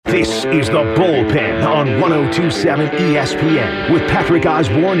This is The Bullpen on 1027 ESPN with Patrick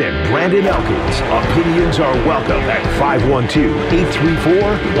Osborne and Brandon Elkins. Opinions are welcome at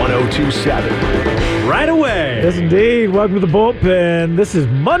 512-834-1027. Right away. Yes, indeed. Welcome to The Bullpen. This is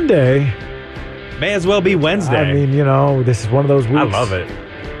Monday. May as well be Wednesday. I mean, you know, this is one of those weeks. I love it.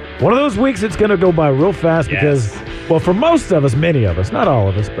 One of those weeks it's going to go by real fast because, well, for most of us, many of us, not all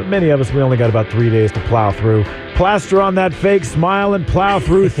of us, but many of us, we only got about 3 days to plow through. Plaster on that fake smile and plow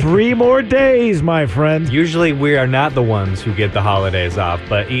through 3 more days, my friend. Usually we are not the ones who get the holidays off,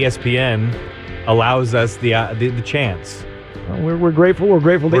 but ESPN allows us the chance. We're grateful. We're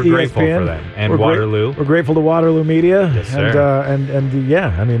grateful to ESPN. We're grateful for them. And Waterloo. We're grateful to Waterloo Media. Yes, sir. And yeah,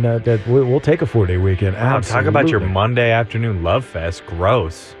 I mean, we'll take a 4-day weekend. Talk about your Monday afternoon love fest.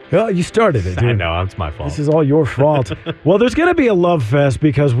 Gross. Well, you started it, dude. I know. It's my fault. This is all your fault. Well, there's going to be a love fest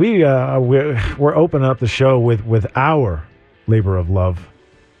because we're opening up the show with our labor of love.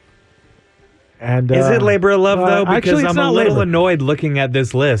 And is it labor of love, though? Because actually, I'm a little annoyed looking at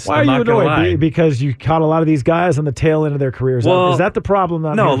this list. Why are you annoyed? Because you caught a lot of these guys on the tail end of their careers. Well, is that the problem?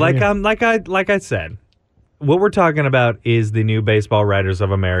 No, like I said, what we're talking about is the new Baseball Writers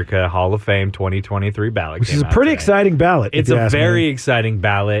of America Hall of Fame 2023 ballot. Which is a pretty exciting ballot. It's a very exciting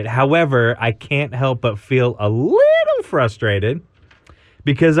ballot. However, I can't help but feel a little frustrated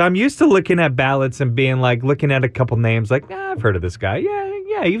because I'm used to looking at ballots and being like, looking at a couple names like, I've heard of this guy.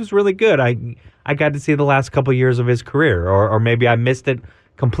 Yeah, he was really good. I got to see the last couple years of his career, or maybe I missed it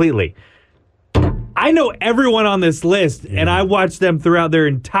completely. I know everyone on this list, and I watched them throughout their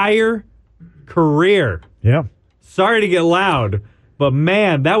entire career. Yeah. Sorry to get loud, but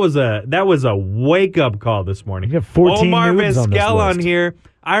man, that was a wake-up call this morning. You have 14 Omar noobs on this Vizquel on list. here.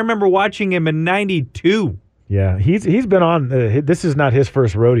 I remember watching him in '92. Yeah, he's been on. This is not his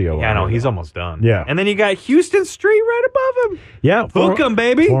first rodeo. Yeah, no, he's almost done. Yeah. And then you got Houston Street right above him. Yeah. Hook 'em,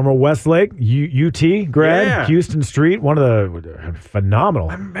 baby. Former Westlake, UT grad, Yeah. Houston Street, one of the phenomenal.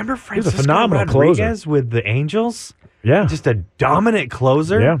 I remember He was a Francisco phenomenal Rodriguez with the Angels. Yeah. Just a dominant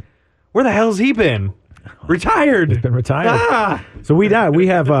closer. Yeah. Where the hell's he been? Retired. He's been retired. So we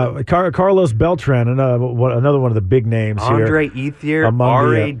have Carlos Beltran, another one of the big names Andre here. Ethier, Among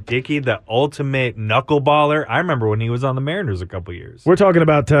R.A. Dickey, the ultimate knuckleballer. I remember when he was on the Mariners a couple years. We're talking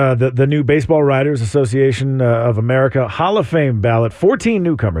about the new Baseball Writers Association of America Hall of Fame ballot. 14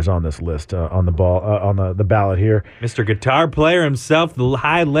 newcomers on this list on the ballot here. Mr. Guitar Player himself, the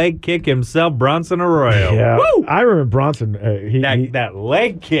high leg kick himself, Bronson Arroyo. Yeah, Woo! I remember Bronson. He That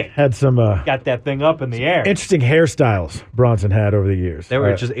leg kick had some got that thing up in the air. interesting hairstyles Bronson had over the years. They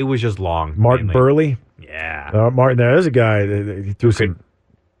were it was just long. Martin mainly. Burley. Yeah. Martin, there's a guy that he threw some.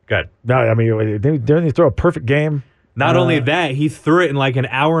 Good. No, I mean, didn't he throw a perfect game? Not only that, he threw it in like an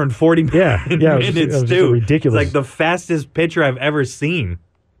hour and 40 Yeah, it was minutes, just too. ridiculous. It's like the fastest pitcher I've ever seen.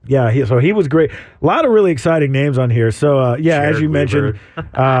 Yeah, so he was great. A lot of really exciting names on here. So, as Jared you mentioned,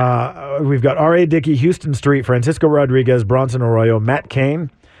 we've got R.A. Dickey, Houston Street, Francisco Rodriguez, Bronson Arroyo, Matt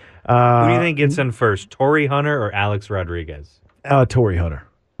Cain. Who do you think gets in first, Torrey Hunter or Alex Rodriguez? Torrey Hunter.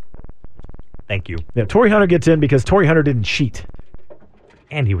 Thank you. Yeah, Torrey Hunter gets in because Torrey Hunter didn't cheat.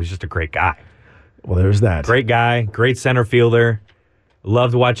 And he was just a great guy. Well, there's that. Great guy, great center fielder.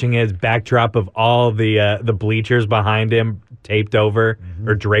 Loved watching his backdrop of all the bleachers behind him taped over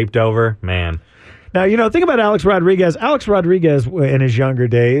or draped over. Man. Now, think about Alex Rodriguez. Alex Rodriguez in his younger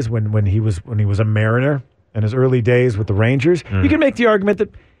days when he was a Mariner in his early days with the Rangers, you can make the argument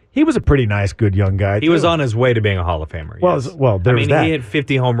that he was a pretty nice, good young guy. He was on his way to being a Hall of Famer. Yes. Well, there's that. He hit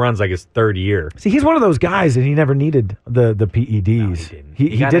 50 home runs like his third year. See, he's one of those guys that he never needed the PEDs. No, he didn't.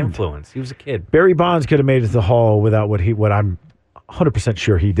 He got didn't. influence. He was a kid. Barry Bonds could have made it to the Hall without what I'm 100%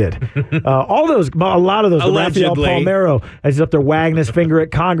 sure he did. A lot of those, Rafael Allegedly. Palmeiro, as he's up there wagging his finger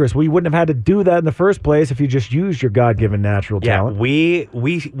at Congress. We wouldn't have had to do that in the first place if you just used your God-given natural talent. We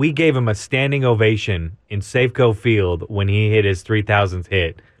gave him a standing ovation in Safeco Field when he hit his 3,000th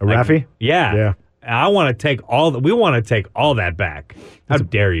hit. Rafi? Yeah. Yeah. I want to take we want to take all that back. How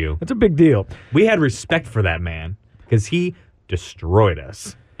dare you? That's a big deal. We had respect for that man because he destroyed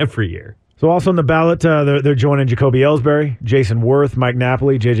us every year. So also on the ballot, they're joining Jacoby Ellsbury, Jason Worth, Mike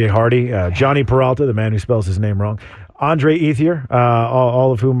Napoli, J.J. Hardy, Johnny Peralta, the man who spells his name wrong, Andre Ethier,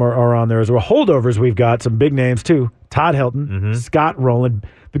 all of whom are on there as well. Holdovers, we've got some big names too. Todd Helton, Scott Rowland,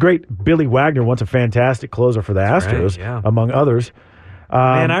 the great Billy Wagner, once a fantastic closer for the Astros, right, yeah. among others.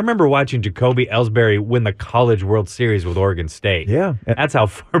 Man, I remember watching Jacoby Ellsbury win the College World Series with Oregon State. Yeah. That's how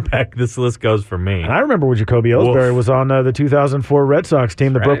far back this list goes for me. And I remember when Jacoby Ellsbury was on the 2004 Red Sox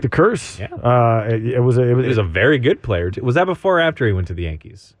team that That's broke right. the curse. Yeah. It was He was a very good player. Was that before or after he went to the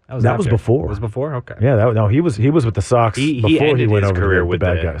Yankees? That was after. before. It was before? Okay. yeah. He was with the Sox before He he ended went his over career to with the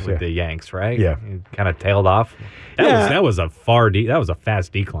bad the guys. with the Yanks, right? Yeah. He kind of tailed off. That was a that was a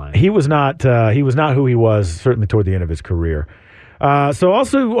fast decline. He was not who he was certainly toward the end of his career. So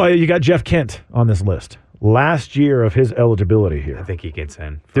also you got Jeff Kent on this list. Last year of his eligibility I here. think he gets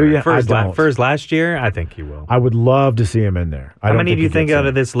in. Do you? For I don't. his last year, I think he will. I would love to see him in there. How many do you think out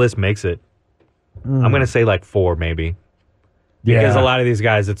of this list makes it? I'm going to say like 4 maybe. Because a lot of these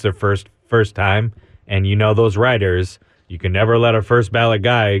guys, it's their first time, and those writers, you can never let a first ballot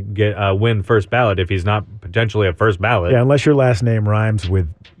guy win first ballot if he's not potentially a first ballot. Yeah, unless your last name rhymes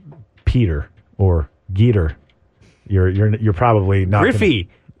with Peter or Geeter, you're probably not Griffey.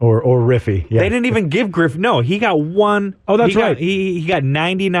 or Riffy. Yeah. They didn't even give Griff. No, he got one. Oh, that's he right. Got, he got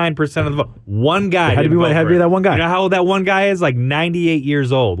 99% of the vote. One guy. It had to didn't be vote for that it. one guy. You know how old that one guy is? Like 98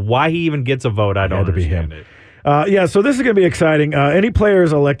 years old. Why he even gets a vote, I don't had to be understand him. it. So this is going to be exciting. Any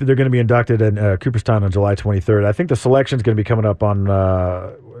players elected, they're going to be inducted in Cooperstown on July 23rd. I think the selection is going to be coming up on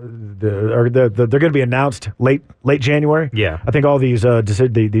they're going to be announced late January. Yeah. I think all these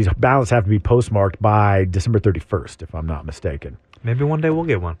these ballots have to be postmarked by December 31st, if I'm not mistaken. Maybe one day we'll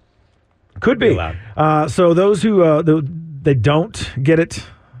get one. Could be. So those who they don't get it,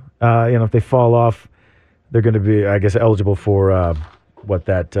 if they fall off, they're going to be, I guess, eligible for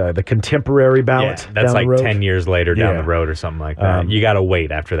the contemporary ballot. Yeah, that's down like the road. 10 years later down Yeah. the road or something like that. You got to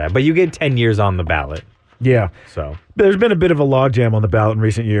wait after that. But you get 10 years on the ballot. Yeah. So There's been a bit of a logjam on the ballot in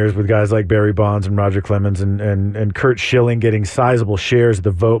recent years with guys like Barry Bonds and Roger Clemens and Kurt Schilling getting sizable shares of the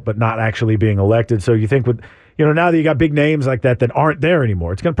vote but not actually being elected. So you think with now that you got big names like that aren't there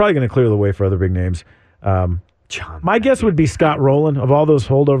anymore, it's probably going to clear the way for other big names. My guess would be Scott Rowland. Of all those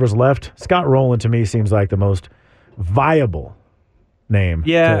holdovers left, Scott Rowland to me seems like the most viable name.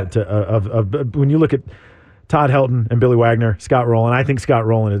 Yeah. Of when you look at Todd Helton and Billy Wagner, Scott Rowland, I think Scott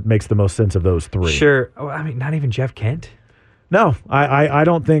Rowland makes the most sense of those three. Sure. Oh, I mean, not even Jeff Kent? No, I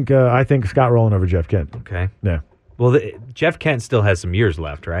don't think. I think Scott Rowland over Jeff Kent. Okay. Yeah. Well, Jeff Kent still has some years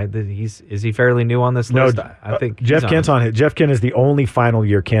left, right? Is he fairly new on this list? I think Jeff Kent's on it. Jeff Kent is the only final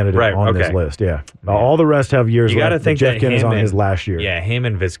year candidate on this list. Yeah. All the rest have years You got to left. think Jeff that Kent is him on and- his last year. Yeah, him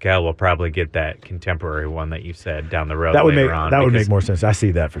and Vizquel will probably get that contemporary one that you said down the road. That would later on, make because more sense. I see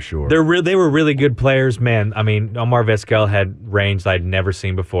that for sure. They were really good players, man. I mean, Omar Vizquel had range I'd never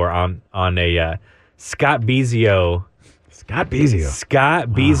seen before on a Scott Bezio. Scott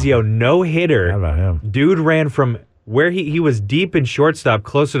Bezio, no hitter. How about him? Dude ran from where he was deep in shortstop,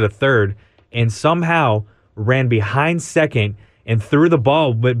 closer to third, and somehow ran behind second and threw the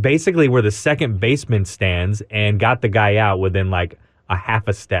ball, but basically where the second baseman stands, and got the guy out within like a half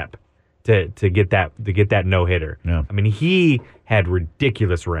a step to get that no hitter. Yeah. I mean, he had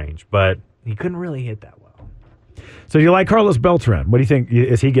ridiculous range, but he couldn't really hit that well. So you like Carlos Beltran? What do you think?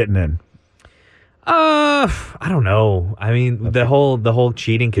 Is he getting in? I don't know. I mean, the whole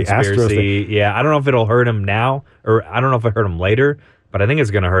cheating conspiracy. Yeah, I don't know if it'll hurt him now, or I don't know if it hurt him later, but I think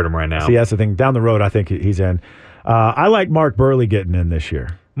it's going to hurt him right now. See, that's the thing. Down the road, I think he's in. I like Mark Burley getting in this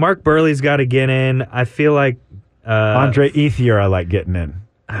year. Mark Burley's got to get in. I feel like Andre Ethier, I like getting in.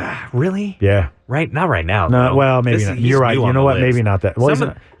 Really? Yeah. Right? Not right now. No, though. well, maybe This- not. he's You're right. new You on know the what? list. Maybe not that. Well, Some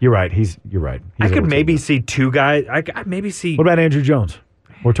of- you're right. You're right. I He's a could little maybe too see 2 guys. I maybe see. good. What about Andrew Jones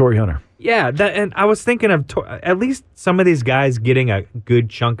or Torrey Hunter? Yeah, and I was thinking of at least some of these guys getting a good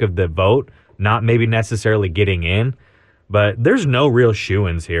chunk of the vote, not maybe necessarily getting in, but there's no real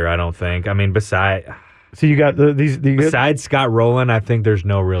shoo-ins here, I don't think. I mean, besides So you got these. Scott Rowland, I think there's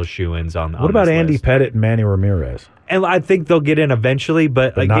no real shoo-ins on. What about this Andy list. Pettit and Manny Ramirez? And I think they'll get in eventually,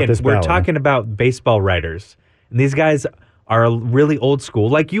 but But not again, this we're ballot, talking about baseball writers, and these guys are really old school,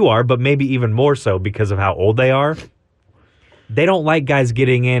 like you are, but maybe even more so because of how old they are. They don't like guys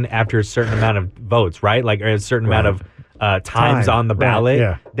getting in after a certain amount of votes, right? Like or a certain amount of times Time, on the right, ballot.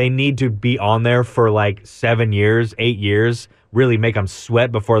 yeah. They need to be on there for like 7 years, 8 years, really make them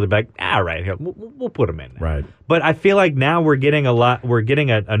sweat before they're like, all right, here, we'll put them in. Right. But I feel like now we're getting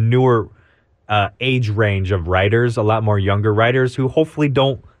a newer age range of writers, a lot more younger writers who hopefully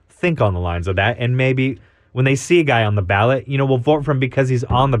don't think on the lines of that. And maybe when they see a guy on the ballot, will vote for him because he's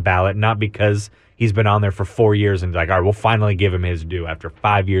on the ballot, not because he's been on there for 4 years and like, all right, we'll finally give him his due after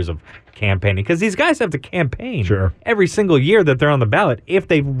 5 years of campaigning. Because these guys have to campaign every single year that they're on the ballot if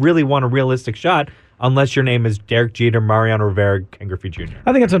they really want a realistic shot, unless your name is Derek Jeter, Mariano Rivera, Ken Griffey Jr.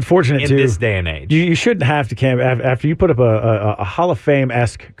 I think it's unfortunate, in this day and age. You shouldn't have to campaign after you put up a Hall of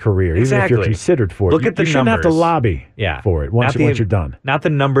Fame-esque career, even if you're considered for it. Look at the you shouldn't have to lobby for it once you're done. Not the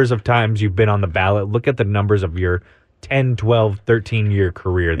numbers of times you've been on the ballot. Look at the numbers of your 10, 12, 13-year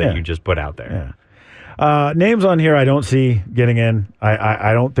career that you just put out there. Yeah. Names on here I don't see getting in.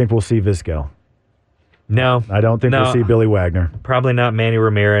 I don't think we'll see Vizquel. No. I don't think we'll see Billy Wagner. Probably not Manny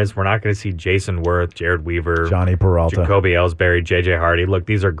Ramirez. We're not going to see Jason Worth, Jared Weaver, Johnny Peralta, Jacoby Ellsbury, J.J. Hardy. Look,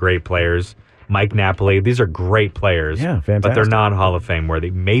 these are great players. Mike Napoli. These are great players. Yeah, fantastic. But they're not Hall of Fame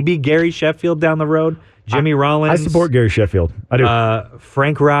worthy. Maybe Gary Sheffield down the road. Jimmy Rollins. I support Gary Sheffield. I do.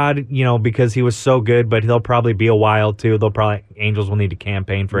 Frank Rod, because he was so good, but he'll probably be a while too. Angels will need to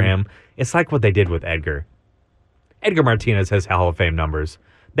campaign for him. It's like what they did with Edgar. Edgar Martinez has Hall of Fame numbers.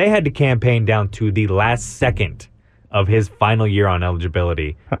 They had to campaign down to the last second of his final year on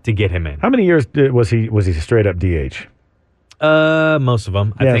eligibility to get him in. How many years was he straight up DH? Most of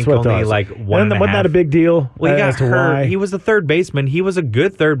them. I think only like one and a half. Wasn't that a big deal? Well, he got hurt. He was the third baseman. He was a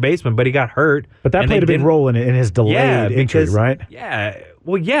good third baseman, but he got hurt. But that played a big role in his delayed injury, right? Yeah.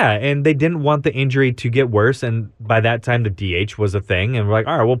 Well, yeah, and they didn't want the injury to get worse, and by that time the DH was a thing, and we're like,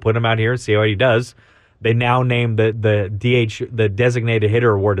 all right, we'll put him out here and see how he does. They now named the DH, the designated hitter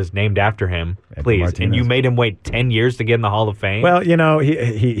award is named after him, please. Martinez. And you made him wait 10 years to get in the Hall of Fame. Well,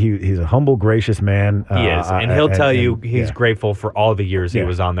 he's a humble, gracious man. He is, and he'll tell you he's grateful for all the years he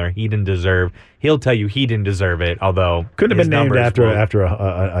was on there. He'll tell you he didn't deserve it, although couldn't have been named after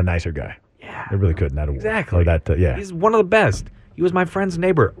a nicer guy. Yeah, it really couldn't. That award. Exactly. Or that, he's one of the best. He was my friend's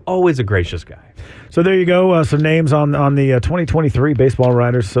neighbor. Always a gracious guy. So there you go. Some names on the 2023 Baseball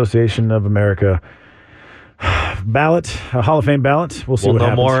Writers Association of America ballot, Hall of Fame ballot. We'll see what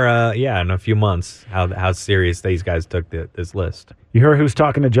happens. We'll know more, in a few months, how serious these guys took this list. You heard who's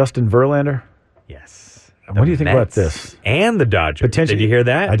talking to Justin Verlander? Yes. What do you think about this? And the Dodgers. Did you hear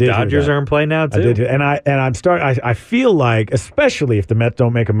that? I did. Dodgers are in play now too. I did, and I feel like, especially if the Mets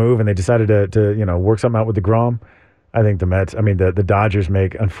don't make a move and they decided to work something out with DeGrom, I think the Dodgers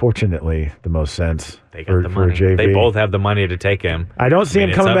make, unfortunately, the most sense. They got the money. For JV. They both have the money to take him. I don't see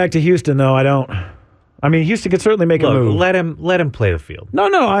him coming back to Houston, though. I don't. Houston could certainly make a move. Let him play the field. No,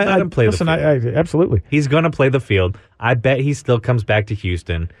 let him play the field. Absolutely. He's going to play the field. I bet he still comes back to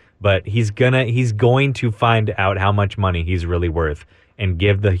Houston, but he's going to find out how much money he's really worth and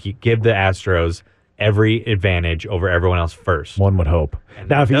give the Astros every advantage over everyone else first. One would hope. And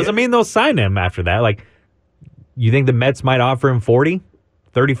now, doesn't mean they'll sign him after that. Like, you think the Mets might offer him 40?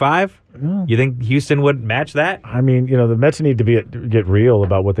 35? You think Houston would match that? The Mets need to get real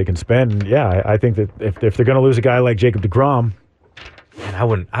about what they can spend. And I think that if they're going to lose a guy like Jacob deGrom,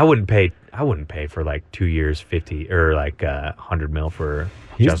 man, I wouldn't pay for like 2 years 50 or like $100 million for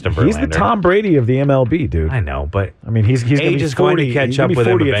Justin Verlander. He's the Tom Brady of the MLB, dude. I know, but he's age is going to catch up with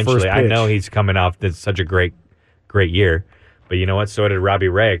him eventually. I know he's coming off such a great year, but you know what? So did Robbie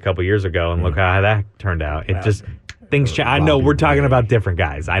Ray a couple years ago, and look how that turned out. Things change. I know we're talking about different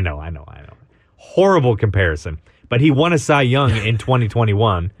guys. I know. Horrible comparison. But he won a Cy Young in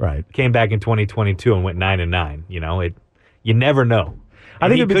 2021. Right. Came back in 2022 and went 9-9. You never know. I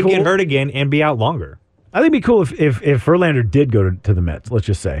think he could get hurt again and be out longer. I think it'd be cool if Verlander did go to the Mets. Let's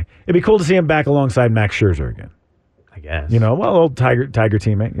just say it'd be cool to see him back alongside Max Scherzer again. I guess. Old Tiger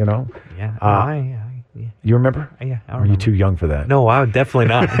teammate. Yeah. You remember? Yeah. Are you too young for that? No, I would definitely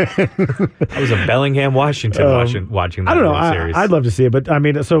not. I was in Bellingham, Washington, watching that series. I'd love to see it, but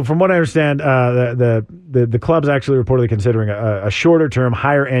so from what I understand, the club's actually reportedly considering a shorter term,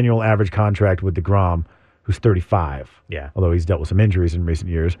 higher annual average contract with DeGrom, who's 35. Yeah. Although he's dealt with some injuries in recent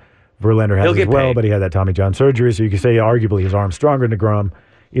years. Verlander has as well, paid. but he had that Tommy John surgery, so you could say arguably his arm's stronger than DeGrom.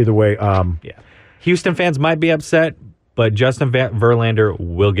 Either way, Houston fans might be upset, but Justin Verlander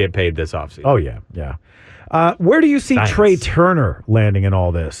will get paid this offseason. Oh, yeah. Where do you see Trey Turner landing in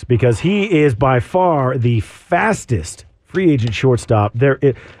all this? Because he is by far the fastest free agent shortstop there.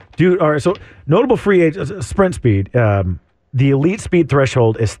 All right, so notable free agent sprint speed. The elite speed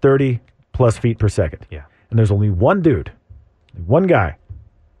threshold is 30 plus feet per second. Yeah. And there's only one guy,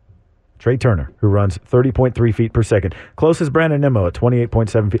 Trey Turner, who runs 30.3 feet per second. Closest Brandon Nimmo at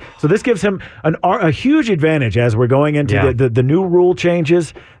 28.7 feet. So this gives him a huge advantage as we're going into the new rule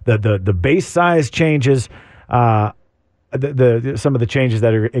changes, the base size changes, some of the changes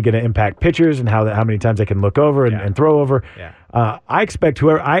that are going to impact pitchers and how many times they can look over and throw over. Yeah. I expect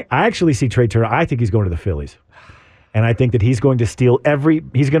I actually see Trey Turner. I think he's going to the Phillies. And I think that he's going to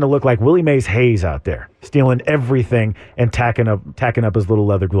he's going to look like Willie Mays Hayes out there, stealing everything and tacking up his little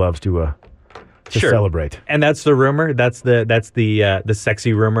leather gloves to celebrate. And that's the rumor. That's the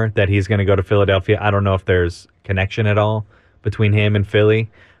sexy rumor that he's going to go to Philadelphia. I don't know if there's connection at all between him and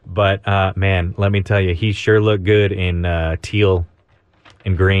Philly, but man, let me tell you, he sure looked good in teal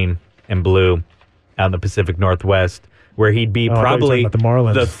and green and blue out in the Pacific Northwest, where he'd be probably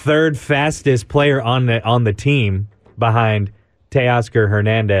the third fastest player on the team behind Teoscar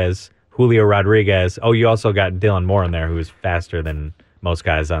Hernandez, Julio Rodriguez. Oh, you also got Dylan Moore in there, who's faster than most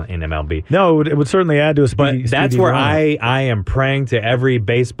guys in MLB. No, it would certainly add to a speedy. But that's where I am praying to every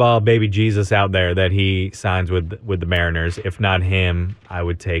baseball baby Jesus out there that he signs with the Mariners. If not him, I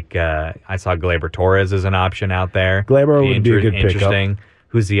would take. I saw Gleyber Torres as an option out there. Gleyber would be a good interesting. Pickup.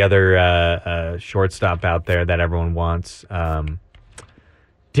 Who's the other shortstop out there that everyone wants?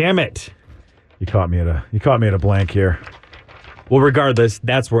 Damn it! You caught me at a blank here. Well, regardless,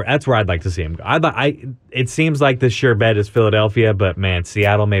 that's where I'd like to see him go. It seems like the sure bet is Philadelphia, but man,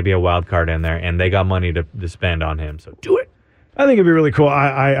 Seattle may be a wild card in there, and they got money to spend on him, so do it. I think it'd be really cool.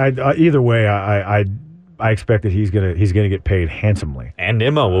 Either way, I expect that he's gonna get paid handsomely, and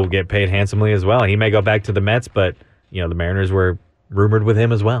Nimmo will get paid handsomely as well. He may go back to the Mets, but the Mariners were rumored with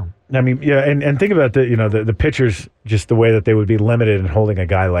him as well. I mean, yeah, and think about the pitchers, just the way that they would be limited in holding a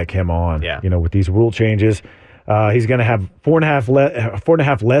guy like him on. Yeah. With these rule changes. He's going to have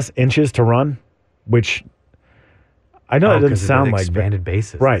 4.5 less inches to run, which I know that doesn't sound like expanded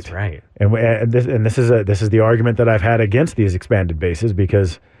bases. Right, that's right. And this is the argument that I've had against these expanded bases,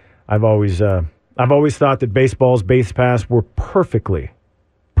 because I've always thought that baseball's base paths were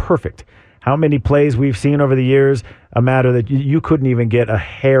perfect. How many plays we've seen over the years, a matter that you couldn't even get a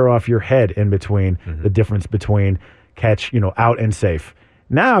hair off your head in between the difference between catch, out and safe.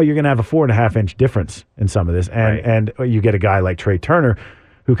 Now you're going to have a 4.5-inch difference in some of this, and you get a guy like Trey Turner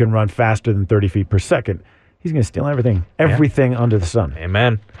who can run faster than 30 feet per second. He's going to steal everything under the sun.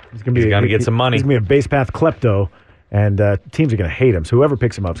 Amen. He's going to get some money. He's going to be a base path klepto, and teams are going to hate him. So whoever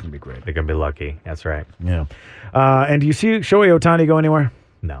picks him up is going to be great. They're going to be lucky. That's right. Yeah. And do you see Shohei Ohtani go anywhere?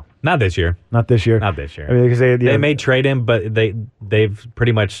 No, not this year. Not this year. Not this year. I mean, because they may trade him, but they've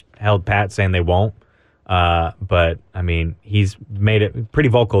pretty much held pat, saying they won't. But I mean, he's made it pretty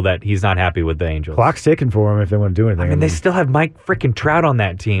vocal that he's not happy with the Angels. Clock's ticking for him if they want to do anything. I mean, they still have Mike freaking Trout on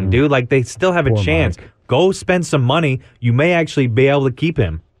that team, dude. Like, they still have a chance. Mike. Go spend some money. You may actually be able to keep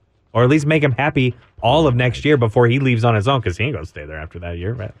him, or at least make him happy all of next year before he leaves on his own, because he ain't gonna stay there after that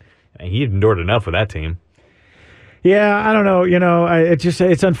year. But he endured enough with that team. Yeah, I don't know.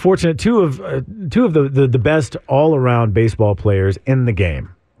 It's unfortunate. Two of the best all-around baseball players in the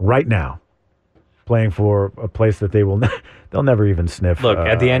game right now, playing for a place that they'll never even sniff. Look,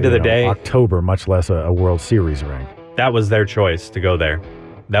 at the end of the day, October, much less a World Series ring. That was their choice to go there.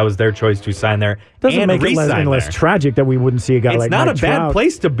 That was their choice to sign there. Doesn't make it less tragic that we wouldn't see a guy like Mike Trout. It's not a bad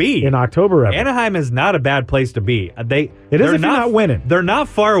place to be in October. Ever. Anaheim is not a bad place to be. It is if you're not winning. They're not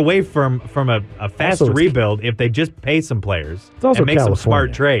far away from a fast rebuild if they just pay some players and make some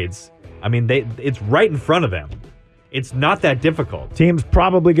smart trades. I mean, it's right in front of them. It's not that difficult. Team's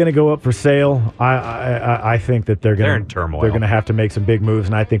probably going to go up for sale. I think that they're in turmoil. They're going to have to make some big moves,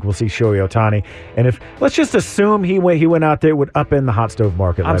 and I think we'll see Shohei Ohtani. And let's just assume he went out there, would upend the hot stove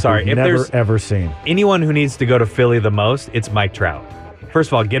market. I'm sorry, if never ever seen anyone who needs to go to Philly the most, it's Mike Trout. First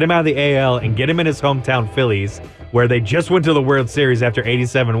of all, get him out of the AL and get him in his hometown Phillies, where they just went to the World Series after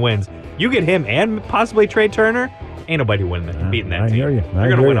 87 wins. You get him and possibly Trey Turner. Ain't nobody beating that team. Hear you. They're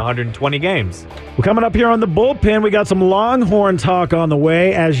going to win 120 games. Well, coming up here on the bullpen, we got some Longhorn talk on the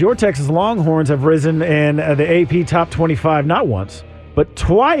way, as your Texas Longhorns have risen in the AP Top 25 not once, but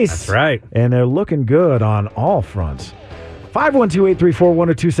twice. That's right. And they're looking good on all fronts.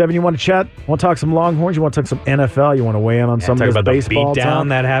 512-834-1027. You want to chat? Want to talk some Longhorns? You want to talk some NFL? You want to weigh in on some of this baseball the beatdown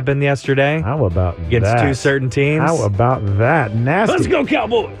that happened yesterday? How about against two certain teams? How about that? Nasty. Let's go,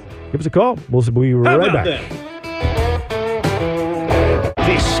 Cowboys. Give us a call. We'll be right back.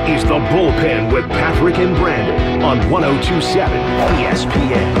 This is the Bullpen with Patrick and Brandon on 102.7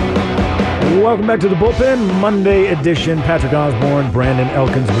 ESPN. Welcome back to the Bullpen, Monday edition. Patrick Osborne, Brandon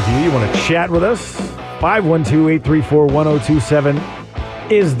Elkins with you. You want to chat with us?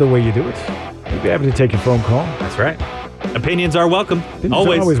 512-834-1027 is the way you do it. We'd be happy to take your phone call. That's right. Opinions are welcome. Opinions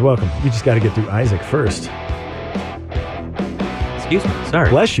are always welcome. You just got to get through Isaac first. Excuse me. Sorry.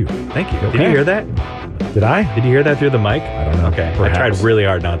 Bless you. Thank you. Okay. Did you hear that? Did I? Did you hear that through the mic? I don't know. Okay. Perhaps. I tried really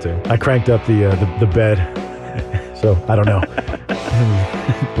hard not to. I cranked up the bed, so I don't know.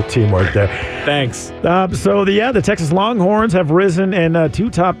 teamwork there. Thanks. The Texas Longhorns have risen in two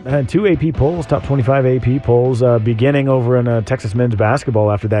AP polls, top 25 AP polls, beginning over in Texas men's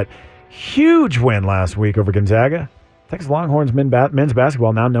basketball after that huge win last week over Gonzaga. Texas Longhorns men's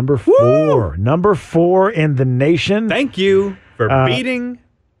basketball now number 4. Woo! Number 4 in the nation. Thank you for beating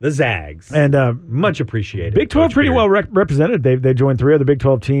the Zags. And much appreciated. Big 12 Coach pretty Beard. well represented. They joined 3 of the Big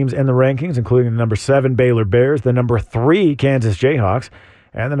 12 teams in the rankings, including the number 7 Baylor Bears, the number 3 Kansas Jayhawks,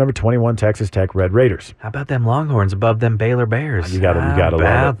 and the number 21 Texas Tech Red Raiders. How about them Longhorns above them Baylor Bears? You gotta love it.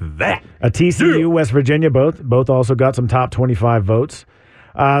 How about that? TCU, West Virginia, both also got some top 25 votes.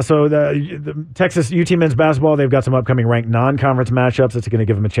 So the Texas UT men's basketball, they've got some upcoming ranked non-conference matchups that's going to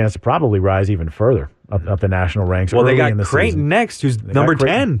give them a chance to probably rise even further up the national ranks. Well, they early in got the Creighton season. next, who's They number got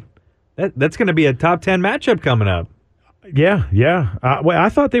Creighton. 10. That's going to be a top 10 matchup coming up. Yeah. I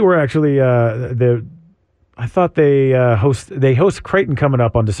thought they were actually they host Creighton coming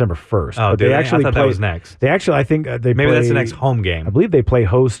up on December 1st. Oh, but dude, they actually I thought play, that was next. They actually, I think they Maybe play, that's the next home game. I believe they play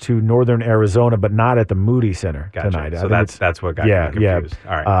host to Northern Arizona, but not at the Moody Center Gotcha. tonight. So that's what got me confused.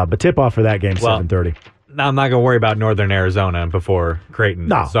 All right. But tip off for that game 7:30. Now, I'm not going to worry about Northern Arizona before Creighton.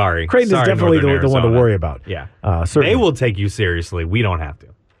 No, Sorry. Creighton is Sorry, definitely the Northern one to Arizona. worry about. Yeah. Certainly. They will take you seriously. We don't have to.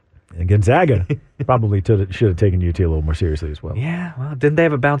 And Gonzaga probably should have taken UT a little more seriously as well. Yeah. Well, didn't they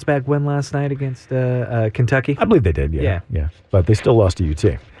have a bounce back win last night against Kentucky? I believe they did. Yeah. But they still lost to UT.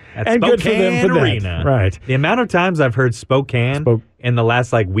 At and Spokane good for them for that. Arena. Right. The amount of times I've heard Spokane in the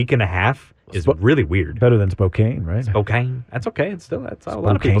last week and a half is really weird. Better than Spokane, right? Spokane. That's okay. That's how a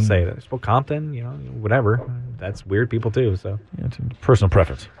lot of people say that. Spokampton, whatever. That's weird people too. So Yeah, it's a personal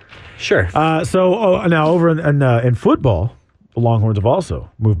preference. sure. Now over in football, the Longhorns have also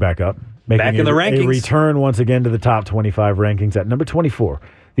moved back up, making Back in the a rankings. return once again to the top 25 rankings at number 24.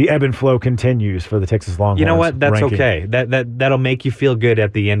 The ebb and flow continues for the Texas Longhorns. You know what? That's ranking. okay. That'll make you feel good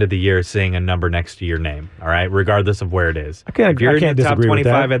at the end of the year seeing a number next to your name. All right, regardless of where it is. I can't If you're in the top disagree with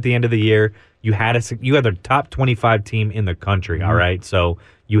 25 that. at the end of the year, you had the top 25 team in the country. Mm-hmm. All right, so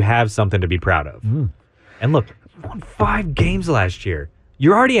you have something to be proud of. And look, you won 5 games last year.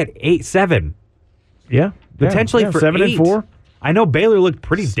 You're already at 8-7. Yeah. Potentially for 7 8. and 4. I know Baylor looked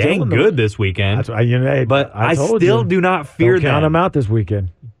pretty Still dang in the- good this weekend, That's why but I told still you. do not fear Don't count them. them out this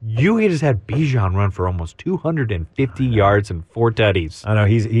weekend. You just had Bijan run for almost 250 yards and 4 tutties. I know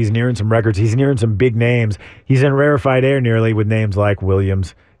he's nearing some records. He's nearing some big names. He's in rarefied air nearly with names like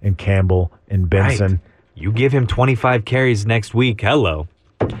Williams and Campbell and Benson. Right. You give him 25 carries next week. Hello.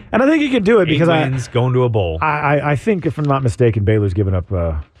 And I think he can do it because 8 wins, going to a bowl. I think, if I'm not mistaken, Baylor's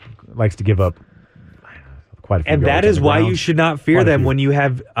likes to give up quite a few And that yards on is the why ground. you should not fear Quite a them few. when you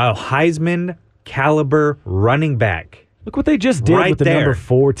have a Heisman caliber running back. Look what they just did right with the there. number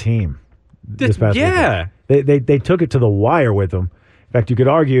 4 team this past Yeah. weekend. They took it to the wire with them. In fact, you could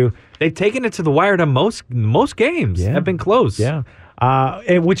argue, They've taken it to the wire to most games. Yeah. Have been close. yeah,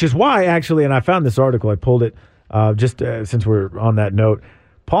 and which is why actually, and I found this article, I pulled it since we're on that note.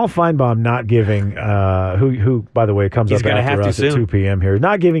 Paul Feinbaum not giving, who by the way comes He's up gonna after have to us at soon. 2 p.m. here,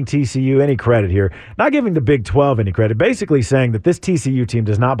 not giving TCU any credit here, not giving the Big 12 any credit, basically saying that this TCU team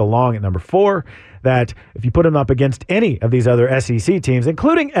does not belong at number 4, that if you put them up against any of these other SEC teams,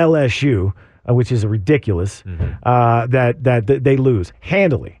 including LSU, which is ridiculous, that they lose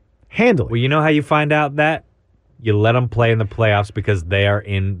handily. Well, you know how you find out that? You let them play in the playoffs because they are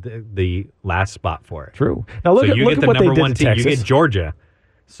in the last spot for it. True. Now look so at you look get at the what they number did 1 to team. Texas. You get Georgia.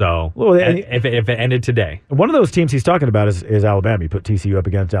 So Well, if it ended today. One of those teams he's talking about is Alabama. He put TCU up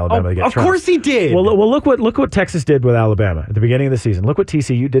against Alabama. to get of trounced. course he did. Well, look what Texas did with Alabama at the beginning of the season. Look what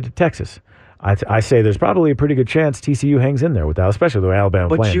TCU did to Texas. I say there's probably a pretty good chance TCU hangs in there with that, especially with Alabama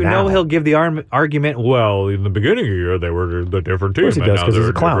But playing you now. know he'll give the argument, well, in the beginning of the year, they were the different team. Of course he and does, now 'cause he's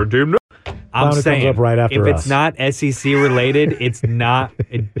they're a clown. different team. I'm Clown who saying, comes up right after if us. it's not SEC related, it's not.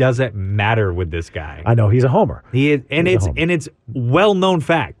 It doesn't matter with this guy. I know he's a homer. He is, and He's a it's homer. well known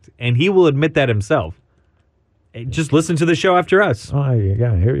fact, and he will admit that himself. Just listen to the show after us. Oh,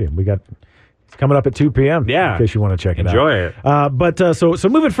 yeah, I hear you. It's coming up at 2 p.m. Yeah. in case you want to check it Enjoy out. it. So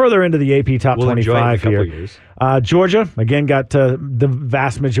moving further into the AP top We'll enjoy it in a 25 couple here. years. Georgia, again, got the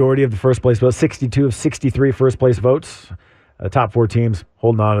vast majority of the first place votes, 62 of 63 first place votes. Top 4 teams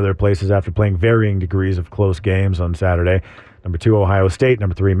holding on to their places after playing varying degrees of close games on Saturday. Number 2, Ohio State.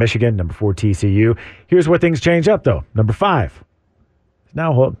 Number 3, Michigan. Number 4, TCU. Here's where things change up, though. Number 5 is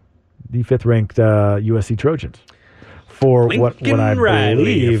now the 5th-ranked USC Trojans. For what I Riley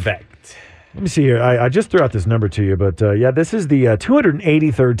believe. effect. Let me see here. I just threw out this number to you, but this is the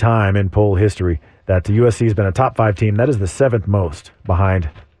 283rd time in poll history that the USC has been a top 5 team. That is the 7th most behind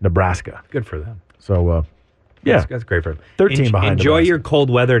Nebraska. Good for them. So Yeah. That's great for him. 13 behind Enjoy Nebraska. your cold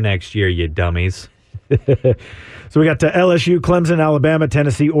weather next year, you dummies. So we got to LSU, Clemson, Alabama,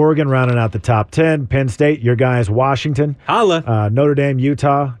 Tennessee, Oregon rounding out the top 10. Penn State, your guys, Washington. Holla. Notre Dame,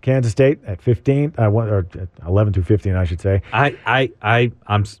 Utah, Kansas State at 15, or 11 through 15, I should say.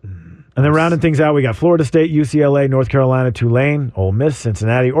 I'm. And then rounding things out, we got Florida State, UCLA, North Carolina, Tulane, Ole Miss,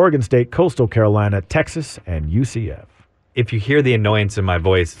 Cincinnati, Oregon State, Coastal Carolina, Texas, and UCF. If you hear the annoyance in my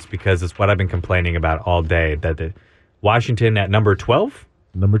voice, it's because it's what I've been complaining about all day. That the Washington at number 12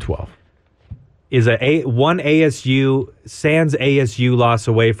 Number 12. is one ASU sans ASU loss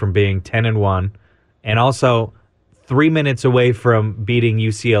away from being 10-1, and also 3 minutes away from beating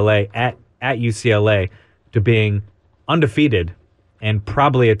UCLA at UCLA to being undefeated and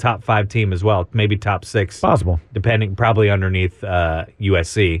probably a top 5 team as well, maybe top 6, Possible. depending, probably underneath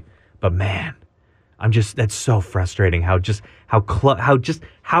USC. But man, that's so frustrating. How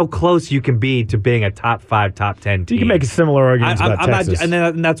close you can be to being a top 5, top 10 team. You can make similar arguments about Texas.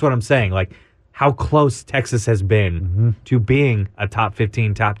 And that's what I'm saying. Like, how close Texas has been to being a top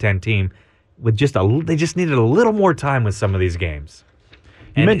 15, top 10 team with they just needed a little more time with some of these games.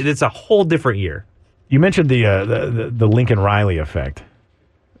 And it's a whole different year. You mentioned the Lincoln Riley effect.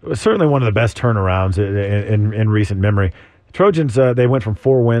 It was certainly one of the best turnarounds in recent memory. Trojans, they went from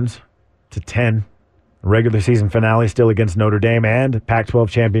 4 wins to 10. Regular season finale still against Notre Dame, and Pac-12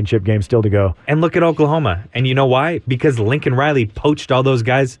 championship game still to go. And look at Oklahoma. And you know why? Because Lincoln Riley poached all those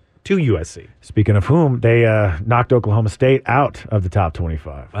guys to USC. Speaking of whom, they knocked Oklahoma State out of the top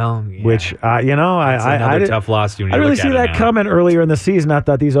 25. Well, yeah. Which, That's another tough loss. I really see that coming earlier in the season. I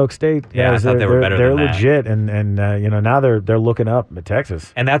thought these Oak State I thought they were better they're than that. legit, and now they're looking up at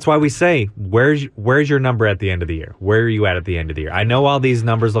Texas. And that's why we say, where's your number at the end of the year? Where are you at the end of the year? I know all these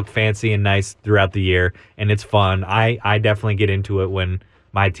numbers look fancy and nice throughout the year, and it's fun. I definitely get into it when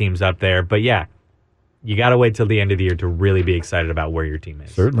my team's up there. But yeah, you got to wait till the end of the year to really be excited about where your team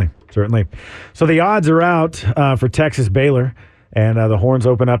is. Certainly. So the odds are out for Texas Baylor, and the Horns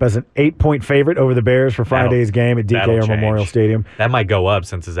open up as an 8-point favorite over the Bears for Friday's game at DKR Memorial Stadium. That might go up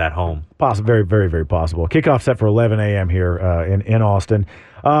since it's at home. Very, very, very possible. Kickoff set for 11 a.m. here in Austin.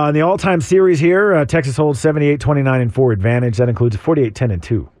 In the all-time series here, Texas holds 78-29-4 advantage. That includes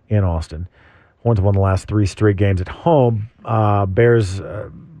 48-10-2 in Austin. Horns have won the last 3 straight games at home. Bears,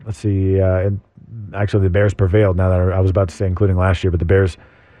 actually, the Bears prevailed. Now that I was about to say including last year, but the Bears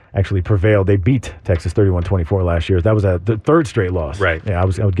actually prevailed. They beat Texas 31-24 last year. That was the 3rd straight loss. Right. Yeah, I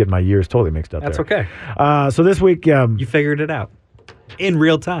was getting my years totally mixed up. That's there. okay. So this week, you figured it out in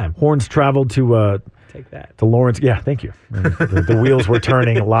real time. Horns traveled to take that to Lawrence. Yeah, thank you. The wheels were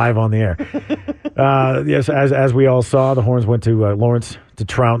turning live on the air. Yes, as we all saw, the Horns went to Lawrence to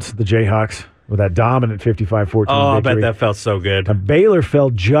trounce the Jayhawks with that dominant 55-14 victory. Oh, I bet that felt so good. Baylor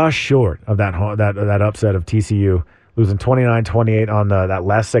fell just short of that upset of TCU, losing 29-28 on that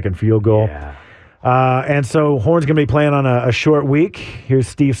last-second field goal. Yeah. And so Horns going to be playing on a short week. Here's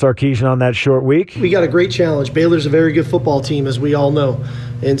Steve Sarkisian on that short week. We got a great challenge. Baylor's a very good football team, as we all know.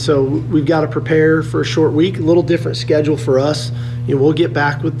 And so we've got to prepare for a short week, a little different schedule for us. We'll get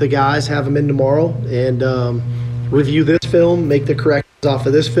back with the guys, have them in tomorrow, and review this film, make the corrections off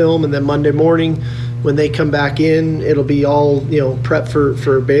of this film, and then Monday morning when they come back in, it'll be all prep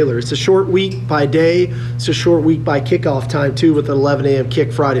for Baylor. It's a short week by day. It's a short week by kickoff time too, with an 11 a.m.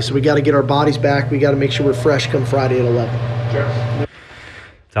 kick Friday. So we got to get our bodies back. We got to make sure we're fresh come Friday at 11. Sure.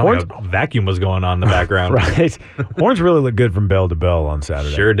 Sounded like a vacuum was going on in the background. Right. Horns really looked good from bell to bell on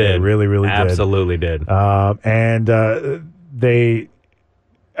Saturday. Sure did. They really, really Absolutely did.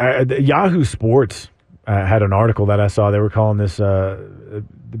 Yahoo Sports had an article that I saw. They were calling this,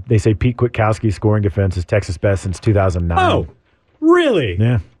 they say Pete Kwiatkowski's scoring defense is Texas best since 2009. Oh, really?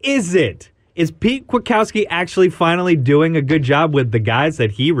 Yeah. Is it? Is Pete Kwiatkowski actually finally doing a good job with the guys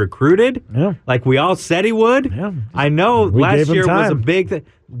that he recruited? Yeah. Like we all said he would? Yeah. I know last year was a time. big thing.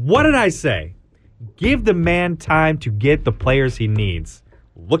 What did I say? Give the man time to get the players he needs.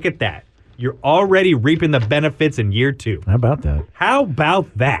 Look at that. You're already reaping the benefits in year 2. How about that? How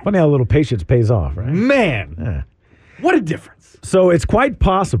about that? Funny how a little patience pays off, right? Man, Yeah. what a difference. So it's quite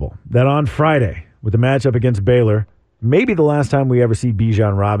possible that on Friday, with the matchup against Baylor, maybe the last time we ever see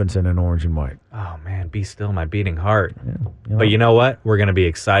Bijan Robinson in orange and white. Oh, man, be still my beating heart. Yeah, But you know what? We're going to be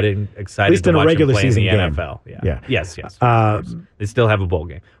excited least to in a watch regular him play season in the game. NFL. Yeah. Yes. They still have a bowl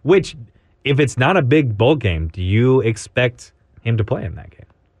game. Which, if it's not a big bowl game, do you expect him to play in that game?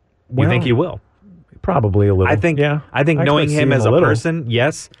 You think he will? Probably a little. I think knowing expect him to as see a little. person,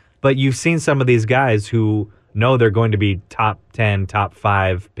 yes. But you've seen some of these guys who know they're going to be top 10, top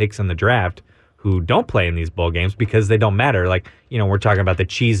 5 picks in the draft who don't play in these bowl games because they don't matter. Like, we're talking about the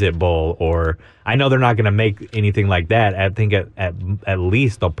Cheez-It Bowl, or I know they're not going to make anything like that. I think at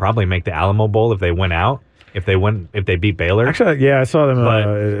least they'll probably make the Alamo Bowl if they win out. If they beat Baylor. Actually, yeah, I saw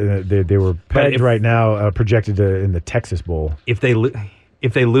them. They were pegged right now, projected in the Texas Bowl. If they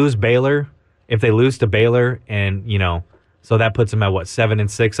lose Baylor, if they lose to Baylor, and so that puts them at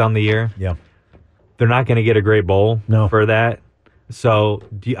 7-6 on the year. Yeah, they're not going to get a great bowl for that. So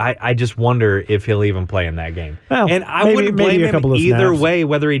I just wonder if he'll even play in that game. Well, and I wouldn't blame him either way,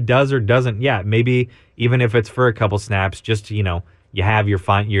 whether he does or doesn't. Yeah, maybe even if it's for a couple snaps, just to, you have your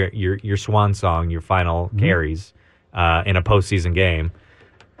swan song, your final carries in a postseason game.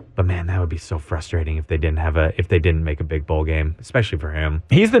 But man, that would be so frustrating if they didn't make a big bowl game, especially for him.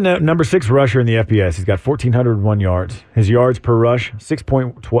 He's the number 6 rusher in the FBS. He's got 1,401 yards. His yards per rush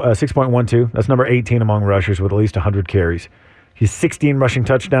 6.12. That's number 18 among rushers with at least 100 carries. He's 16 rushing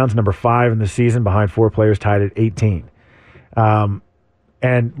touchdowns, number 5 in the season, behind 4 players tied at 18.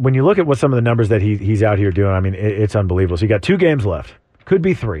 And when you look at what some of the numbers that he's out here doing, I mean, it's unbelievable. So you got 2 games left. Could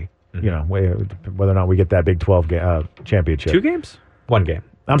be 3. Whether or not we get that Big 12 championship. 2 games? 1 game.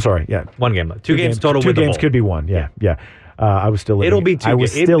 I'm sorry. Yeah, 1 game left. 2 games total. 2 games could be 1. Yeah. I was still living. It'll be 2. I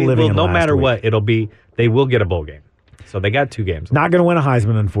was still living. No matter what, they will get a bowl game. So they got 2 games left. Not going to win a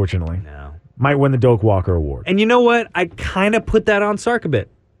Heisman, unfortunately. No. Might win the Doak Walker Award. And you know what? I kind of put that on Sark a bit.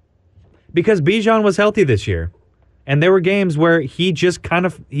 Because Bijan was healthy this year. And there were games where he just kind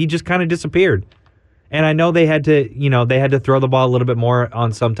of disappeared. And I know they had to throw the ball a little bit more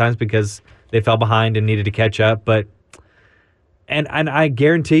on sometimes because they fell behind and needed to catch up. But and I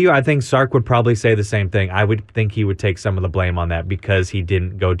guarantee you, I think Sark would probably say the same thing. I would think he would take some of the blame on that because he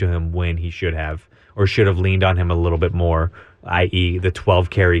didn't go to him when he should have, or should have leaned on him a little bit more, i.e. the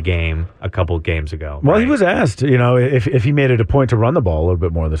 12-carry game a couple games ago. Well, right? He was asked, if he made it a point to run the ball a little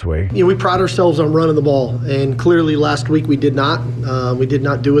bit more this way. We pride ourselves on running the ball, and clearly last week we did not. We did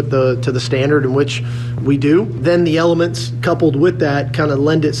not do it to the standard in which we do. Then the elements coupled with that kind of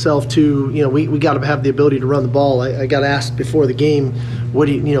lend itself to, we got to have the ability to run the ball. I got asked before the game,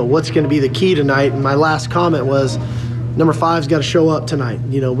 what's going to be the key tonight? And my last comment was, number 5's got to show up tonight.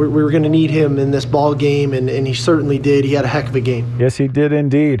 We're going to need him in this ball game, and he certainly did. He had a heck of a game. Yes, he did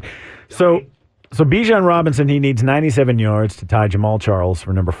indeed. So Bijan Robinson, he needs 97 yards to tie Jamal Charles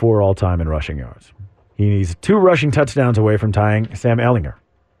for number 4 all-time in rushing yards. He needs 2 rushing touchdowns away from tying Sam Ehlinger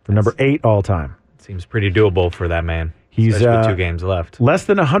for number 8 all-time. Seems pretty doable for that man. He's with 2 games left. Less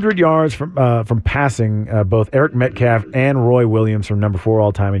than 100 yards from passing both Eric Metcalf and Roy Williams from number 4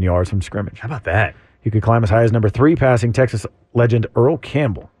 all-time in yards from scrimmage. How about that? He could climb as high as number 3, passing Texas legend Earl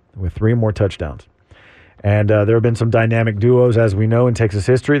Campbell with 3 more touchdowns. And there have been some dynamic duos, as we know, in Texas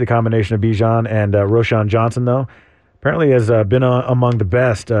history. The combination of Bijan and Roschon Johnson, though, apparently has been among the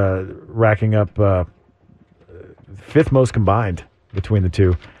best, racking up 5th most combined between the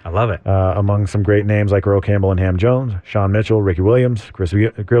two. I love it. Among some great names like Earl Campbell and Ham Jones, Sean Mitchell, Ricky Williams, Chris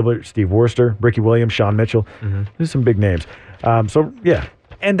Gilbert, Steve Worcester, Ricky Williams, Sean Mitchell. Mm-hmm. There's some big names. Yeah.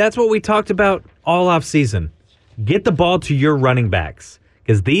 And that's what we talked about all off season. Get the ball to your running backs,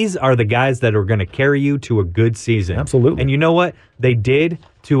 because these are the guys that are going to carry you to a good season. Absolutely. And you know what? They did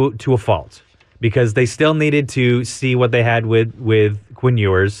to a fault, because they still needed to see what they had with Quinn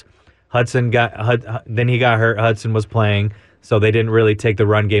Ewers. Then he got hurt. Hudson was playing, so they didn't really take the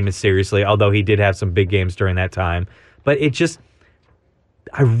run game as seriously, although he did have some big games during that time. But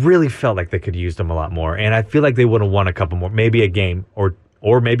I really felt like they could have used him a lot more, and I feel like they would have won a couple more, maybe a game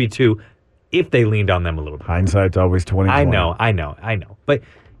or maybe 2, if they leaned on them a little bit. Hindsight's always 20/20. I know. But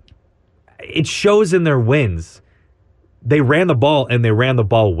it shows in their wins. They ran the ball, and they ran the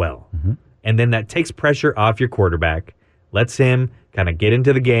ball well. Mm-hmm. And then that takes pressure off your quarterback, lets him kind of get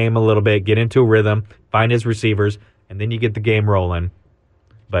into the game a little bit, get into a rhythm, find his receivers, and then you get the game rolling.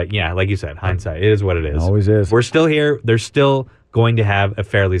 But yeah, like you said, hindsight, it is what it is. It always is. We're still here. They're still going to have a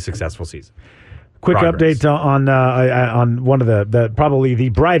fairly succccessful season. Quick update on one of the probably the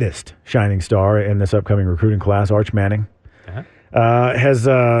brightest shining star in this upcoming recruiting class, Arch Manning, has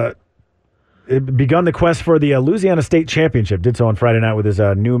begun the quest for the Louisiana State Championship. Did so on Friday night with his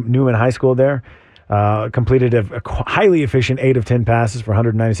Newman High School there. Completed a highly efficient 8 of 10 passes for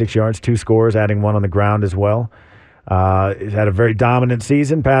 196 yards, 2 scores, adding 1 on the ground as well. He's had a very dominant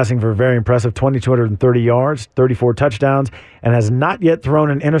season, passing for a very impressive 2,230 yards, 34 touchdowns, and has not yet thrown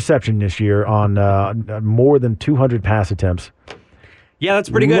an interception this year on more than 200 pass attempts. Yeah,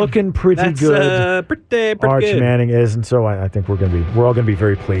 that's pretty good. Looking pretty good. Pretty Arch good. Manning is, and so I think we're all going to be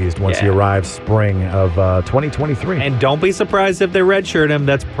very pleased once he arrives spring of 2023. And don't be surprised if they redshirt him.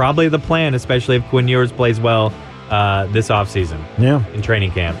 That's probably the plan, especially if Quinn Ewers plays well this offseason. Yeah. In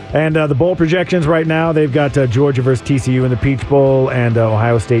training camp. And the bowl projections right now, they've got Georgia versus TCU in the Peach Bowl and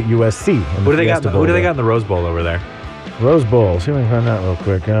Ohio State USC. Who do they got in the Rose Bowl over there? Rose Bowl. See if I can find that real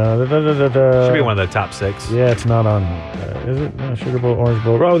quick. Should be one of the top 6. Yeah, it's not on. Is it? No, Sugar Bowl, Orange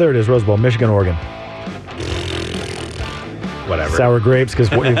Bowl. Oh, there it is. Rose Bowl. Michigan, Oregon. Whatever. Sour grapes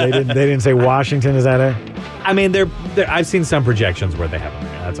because they didn't say Washington. Is that it? I mean, I've seen some projections where they have them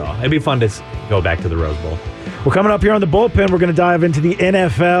there. That's all. It'd be fun to go back to the Rose Bowl. Well, coming up here on the bullpen, we're going to dive into the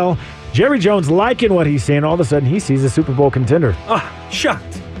NFL. Jerry Jones liking what he's seeing. All of a sudden, he sees a Super Bowl contender. Oh,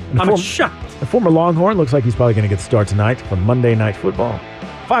 shocked. I'm shocked. The former Longhorn looks like he's probably going to get the start tonight for Monday Night Football.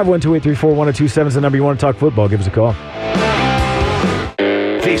 512-834-1027 is the number you want to talk football. Give us a call.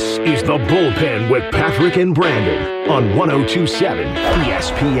 This is the bullpen with Patrick and Brandon on 102.7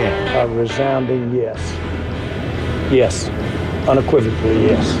 ESPN. A resounding yes. Yes. Unequivocally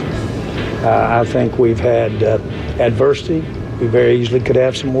yes. I think we've had adversity. We very easily could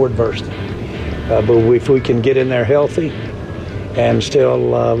have some more adversity. But if we can get in there healthy and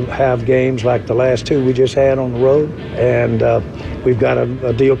still have games like the last 2 we just had on the road, and we've got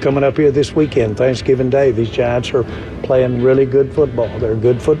a deal coming up here this weekend, Thanksgiving Day. These Giants are playing really good football. They're a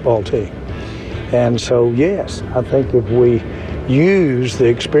good football team. And so, yes, I think if we use the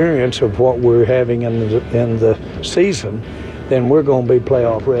experience of what we're having in the season, then we're going to be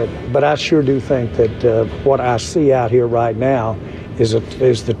playoff ready. But I sure do think that what I see out here right now is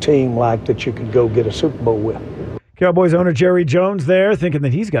the team like that you could go get a Super Bowl with. Cowboys owner Jerry Jones there, thinking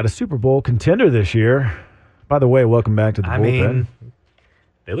that he's got a Super Bowl contender this year. By the way, welcome back to the bullpen. Mean,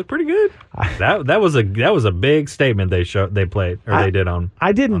 they look pretty good. That was a big statement they did on.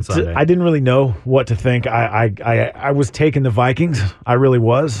 I didn't Sunday. I didn't really know what to think. I was taking the Vikings. I really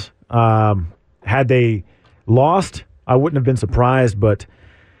was. Had they lost, I wouldn't have been surprised. But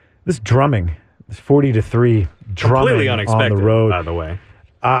this drumming, this 40-3 drumming completely unexpected on the road. By the way,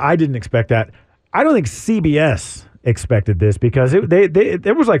 I didn't expect that. I don't think CBS expected this because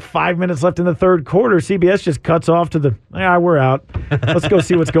there was like 5 minutes left in the third quarter. CBS just cuts off to we're out. Let's go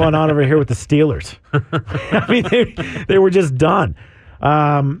see what's going on over here with the Steelers. I mean, they were just done.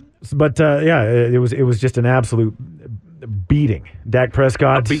 It was just an absolute beating. Dak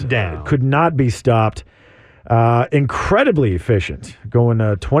Prescott beat down. Could not be stopped. Incredibly efficient, going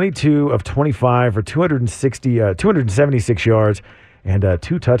 22 of 25 for 276 yards. And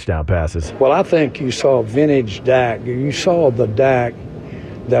 2 touchdown passes. Well, I think you saw vintage Dak. You saw the Dak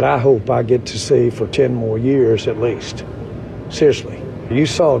that I hope I get to see for 10 more years at least. Seriously. You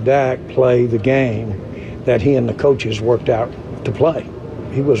saw Dak play the game that he and the coaches worked out to play.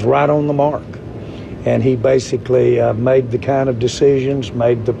 He was right on the mark. And he basically made the kind of decisions,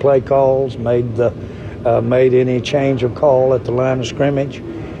 made the play calls, made any change of call at the line of scrimmage.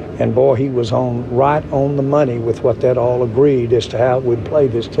 And boy, he was right on the money with what that all agreed as to how we'd play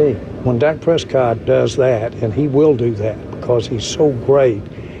this team. When Dak Prescott does that, and he will do that because he's so great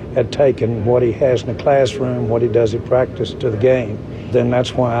at taking what he has in the classroom, what he does at practice to the game, then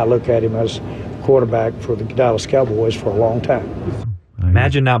that's why I look at him as quarterback for the Dallas Cowboys for a long time.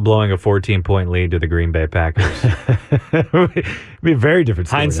 Imagine not blowing a 14-point lead to the Green Bay Packers. It'd be a very different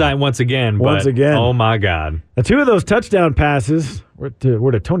story. Hindsight once again. Oh, my God. Now, 2 of those touchdown passes were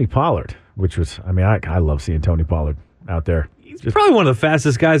to Tony Pollard, which was, I love seeing Tony Pollard out there. He's probably one of the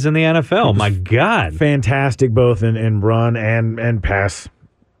fastest guys in the NFL. My God. Fantastic both in run and pass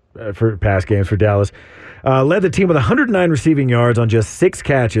for pass games for Dallas. Led the team with 109 receiving yards on just 6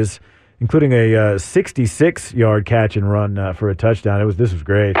 catches, including a 66-yard catch and run for a touchdown. This was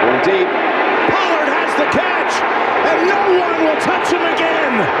great. Deep. Pollard has the catch, and no one will touch him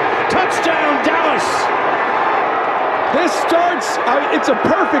again. Touchdown, Dallas. This starts, it's a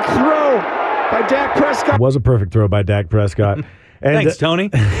perfect throw by Dak Prescott. It was a perfect throw by Dak Prescott. And, thanks,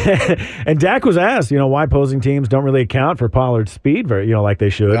 Tony. And Dak was asked, why opposing teams don't really account for Pollard's speed, like they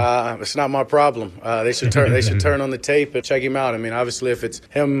should. It's not my problem. They should turn on the tape and check him out. Obviously, if it's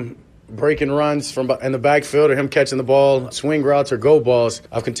him breaking runs from in the backfield or him catching the ball, swing routes or go balls,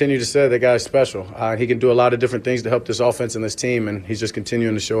 I've continued to say that guy's special. He can do a lot of different things to help this offense and this team, and he's just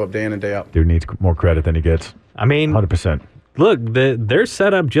continuing to show up day in and day out. Dude needs more credit than he gets. 100%. Look, they're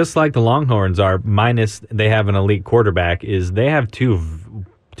set up just like the Longhorns are, minus they have an elite quarterback, is they have two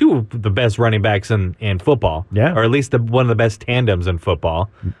of the best running backs in football. Yeah. Or at least one of the best tandems in football.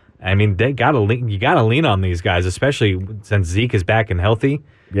 You gotta lean on these guys, especially since Zeke is back and healthy.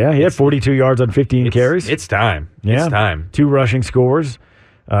 Yeah, he had 42 yards on 15 carries. It's time. Yeah. It's time. 2 rushing scores.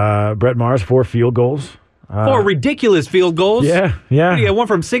 Brett Mars, 4 field goals. 4 ridiculous field goals. Yeah. What do you get, one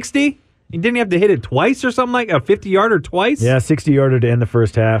from 60? Didn't he have to hit it twice or something, like a 50-yarder twice? Yeah, 60-yarder to end the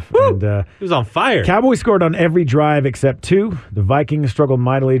first half. Woo! And He was on fire. Cowboys scored on every drive except 2. The Vikings struggled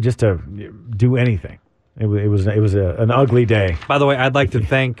mightily just to do anything. It was an ugly day. By the way, I'd like to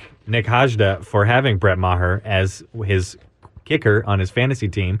thank Nick Hajda for having Brett Maher as his kicker on his fantasy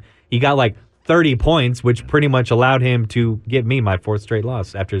team. He got like 30 points, which pretty much allowed him to give me my 4th straight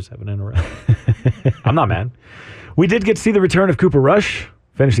loss after 7 in a row. I'm not mad. We did get to see the return of Cooper Rush.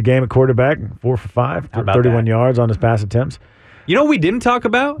 Finished the game at quarterback, 4 for 5, How about 31 that? yards on his pass attempts. You know what we didn't talk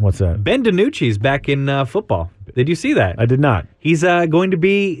about? What's that? Ben DiNucci's back in football. Did you see that? I did not. He's going to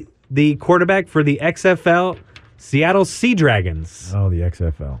be the quarterback for the XFL Seattle Sea Dragons. Oh, the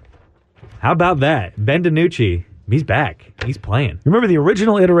XFL. How about that? Ben DiNucci, he's back. He's playing. Remember the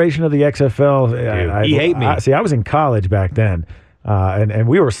original iteration of the XFL? Dude, he hate me. I was in college back then, and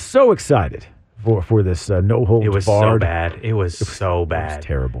we were so excited for this no holds It was barred. so bad. It was so bad. It was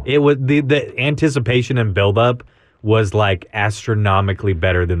terrible. It was the anticipation and buildup was like astronomically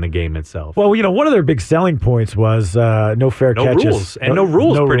better than the game itself. Well, one of their big selling points was no fair No catches, rules, and no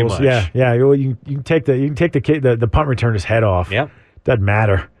rules, pretty much. Yeah. Well, you can take the punt returner's head off. Yep. Doesn't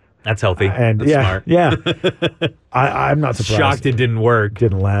matter. That's healthy. And That's yeah, smart. yeah. I'm not surprised. Shocked it didn't work.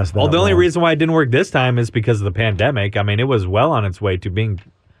 Didn't last. Well, that the only long. reason why it didn't work this time is because of the pandemic. I mean, it was well on its way to being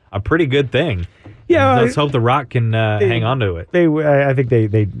a pretty good thing. Yeah, Let's hope The Rock can hang on to it. I think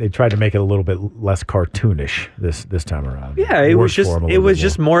they tried to make it a little bit less cartoonish this time around. Yeah, it was Worked for 'em a it little was bit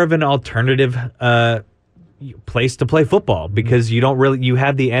just more. more of an alternative place to play football because you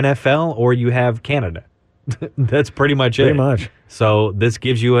have the NFL or you have Canada. That's pretty much it. Pretty much. So this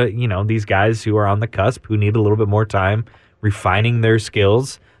gives you these guys who are on the cusp who need a little bit more time refining their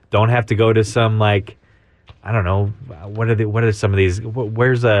skills. Don't have to go to some I don't know what are some of these?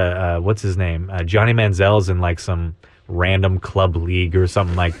 Where's what's his name? Johnny Manziel's in like some random club league or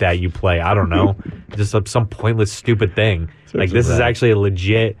something like that. You play. I don't know, just some pointless stupid thing. Like this is actually a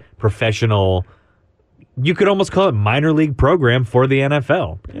legit professional. You could almost call it minor league program for the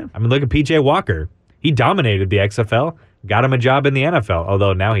NFL. Yeah. I mean, look at PJ Walker. He dominated the XFL, got him a job in the NFL.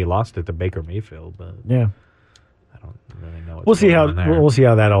 Although now he lost it to Baker Mayfield. But Yeah. I don't really know. We'll see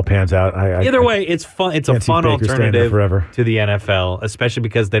how that all pans out. Either way, it's fun. It's a can't see fun Baker staying there alternative forever. to the NFL, especially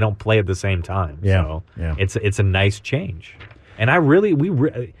because they don't play at the same time. Yeah, So yeah. it's a nice change, and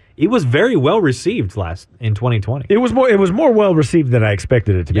it was very well received in 2020. It was more well received than I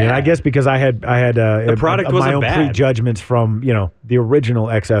expected it to be, and Yeah. I guess because I had The product my wasn't own bad. prejudgments from the original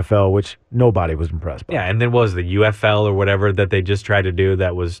XFL, which nobody was impressed by. Yeah, and then what was the UFL or whatever that they just tried to do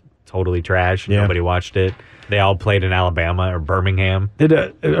that was totally trash. Yeah. Nobody watched it. They all played in Alabama or Birmingham. Did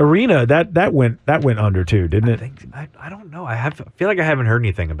Arena that went under too, didn't it? I don't know. I feel like I haven't heard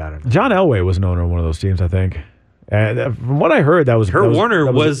anything about it. John Elway was an owner of one of those teams, I think. From what I heard, Kurt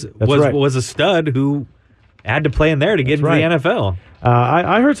Warner was right. a stud who had to play in there to get into right. the NFL.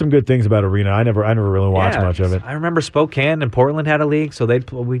 I heard some good things about Arena. I never really watched much of it. I remember Spokane and Portland had a league, so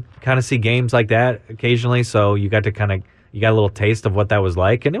we kind of see games like that occasionally. So you got a little taste of what that was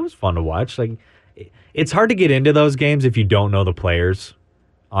like, and it was fun to watch. Like, it's hard to get into those games if you don't know the players,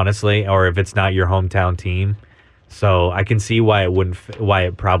 honestly, or if it's not your hometown team. So I can see why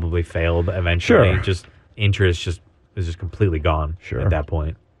it probably failed eventually. Sure. Just interest is just completely gone at that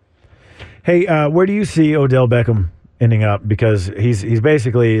point. Hey, where do you see Odell Beckham ending up? Because he's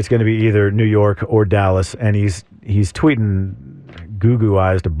basically, it's going to be either New York or Dallas, and he's tweeting goo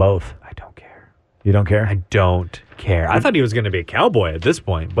eyes to both. I don't care. You don't care? I don't care. I thought he was going to be a Cowboy at this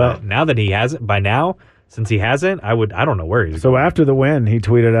point, but Well- now that he hasn't, since he hasn't, I don't know where he's So going. after the win, he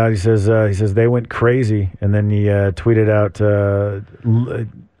tweeted out. He says they went crazy, and then he tweeted out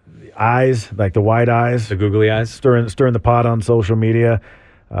eyes, like the wide eyes, The googly eyes. stirring the pot on social media,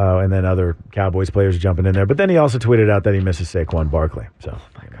 and then other Cowboys players jumping in there. But then he also tweeted out that he misses Saquon Barkley. So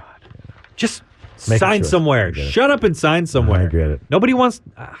Just Make a sign choice. somewhere. I get it. Shut up and sign somewhere. I get it. Nobody wants,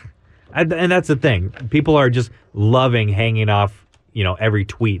 and that's the thing. People are just loving hanging off, every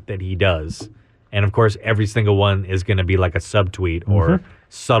tweet that he does, and of course, every single one is going to be like a subtweet or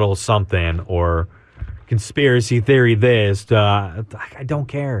subtle something or conspiracy theory. This, I don't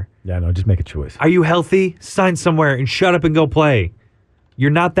care. yeah, no, just make a choice. Are you healthy? Sign somewhere and shut up and go play. You're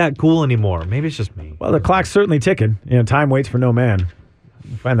not that cool anymore. Maybe it's just me. Well, the clock's certainly ticking. Time waits for no man.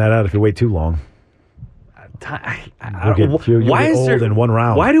 You find that out if you wait too long. You'll get old in one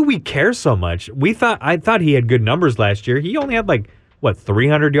round. Why do we care so much? I thought he had good numbers last year. He only had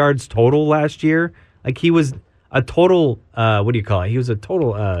 300 yards total last year. Like he was a total. What do you call it? He was a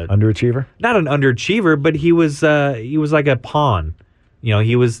total Underachiever? not an underachiever, but he was like a pawn.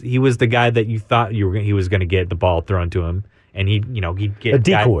 He was the guy that you thought he was going to get the ball thrown to him, and he'd get A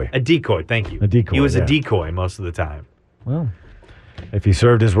decoy. a decoy. Thank you. A decoy, He was yeah. a decoy most of the time. Well, if he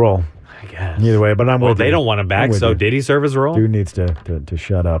served his role, I guess. either way. But I'm Well, with they you. don't want him I'm back. with So you. did he serve his role? Dude needs to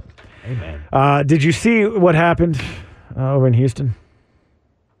shut up. Amen. Did you see what happened over in Houston?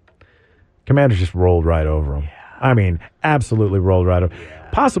 Commanders just rolled right over them. I mean, absolutely rolled right over.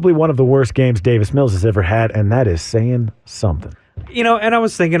 Possibly one of the worst games Davis Mills has ever had, and that is saying something. And I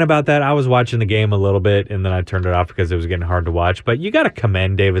was thinking about that. I was watching the game a little bit, and then I turned it off because it was getting hard to watch. But you got to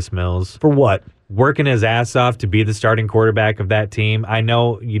commend Davis Mills For what? working his ass off to be the starting quarterback of that team. I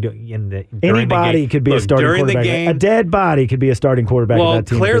know you don't. Anybody could be a starting during quarterback. the game. A dead body could be a starting quarterback Well, of that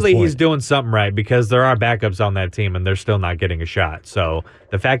team. at this clearly point. he's doing something right because there are backups on that team and they're still not getting a shot. So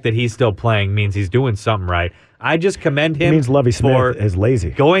the fact that he's still playing means he's doing something right. I just commend him. It means Lovie for Smith is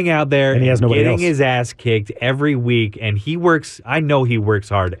lazy. going out there And he has nobody getting else. his ass kicked every week, and he works. I know he works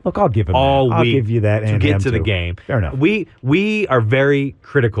hard. Look, I'll give him all that. I'll week give you that to and get him to the too. game. Fair enough. We are very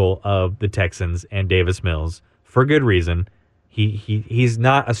critical of the Texans and Davis Mills for good reason. He's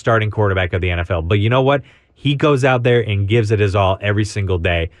not a starting quarterback of the NFL, but you know what? He goes out there and gives it his all every single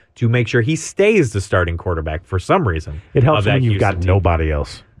day to make sure he stays the starting quarterback for some reason. It helps of that when you've Houston got team. nobody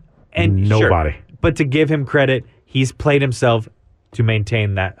else. And nobody. sure, but to give him credit, he's played himself to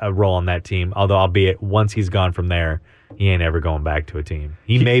maintain that a role on that team. Although, albeit once he's gone from there, he ain't ever going back to a team.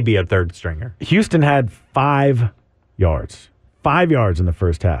 He may be a third stringer. Houston had 5 yards. 5 yards in the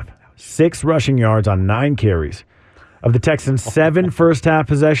first half. 6 rushing yards on 9 carries. Of the Texans' 7 first-half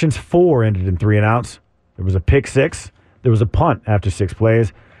possessions, 4 ended in 3 and outs. There was a pick 6. There was a punt after 6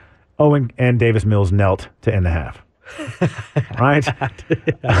 plays. Owen and Davis Mills knelt to end the half. Right? I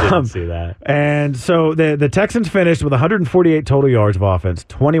didn't see that. And so the Texans finished with 148 total yards of offense,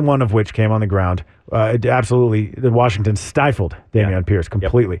 21 of which came on the ground. Absolutely, the Washington stifled Dameon Pierce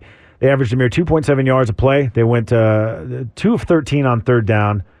completely. They averaged a mere 2.7 yards a play. They went 2 of 13 on third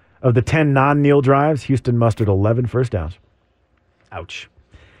down. Of the 10 non-kneel drives, Houston mustered 11 first downs. Ouch.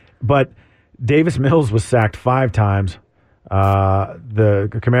 But Davis Mills was sacked 5 times.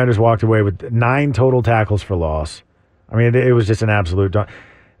 The Commanders walked away with 9 total tackles for loss. I mean, it was just an absolute.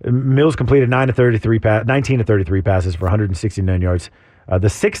 Mills completed 19 to 33 passes for 169 yards. The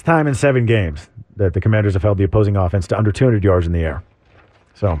 6th time in 7 games that the Commanders have held the opposing offense to under 200 yards in the air.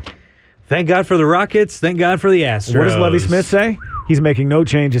 So, Thank God for the Rockets. Thank God for the Astros. what does Lovie Smith say? He's making no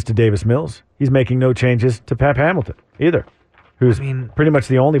changes to Davis Mills. He's making no changes to Pap Hamilton either, who's pretty much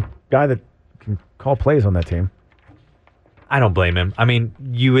the only guy that can call plays on that team. I don't blame him. I mean,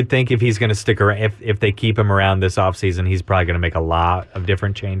 you would think if he's going to stick around, if they keep him around this offseason, he's probably going to make a lot of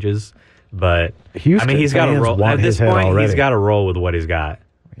different changes. But Houston I mean, he's got to fans roll want at this his head point. already. He's got to roll with what he's got.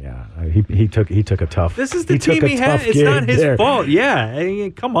 Yeah, he took a tough. This is the he took team a he had. tough It's gig not his there. fault. Yeah, I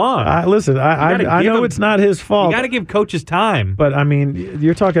mean, come on. Listen, gotta I give know him- it's not his fault. You got to give coaches time. But I mean,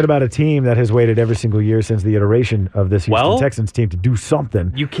 you're talking about a team that has waited every single year since the iteration of this Houston Well, Texans team to do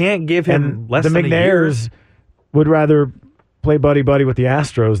something. You can't give him And less the than a year. McNairs would rather play buddy with the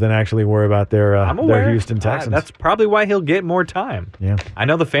Astros than actually worry about their Houston Texans. That's probably why he'll get more time. Yeah. I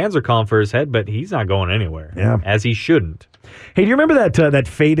know the fans are calling for his head, but he's not going anywhere. Yeah. As he shouldn't. Hey, do you remember that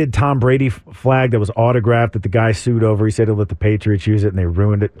faded Tom Brady flag that was autographed that the guy sued over? He said he'll let the Patriots use it, and they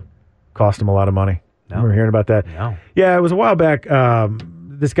ruined it. Cost him a lot of money. No. Remember hearing about that? No. Yeah, it was a while back.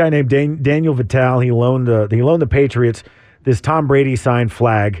 This guy named Daniel Vitale, he loaned the Patriots this Tom Brady signed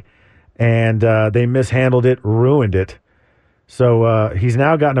flag, and they mishandled it, ruined it. So he's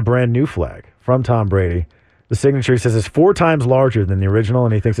now gotten a brand new flag from Tom Brady. The signature, he says, is 4 times larger than the original,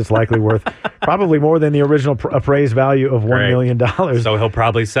 and he thinks it's likely worth probably more than the original appraised value of $1 million. So he'll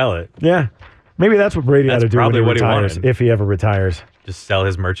probably sell it. Yeah. Maybe that's what Brady ought That's to do when probably he what he retires, wanted. if he ever retires. Just sell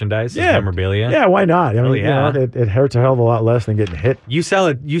his merchandise, his memorabilia. Yeah, why not? I mean, yeah. it hurts a hell of a lot less than getting hit. You sell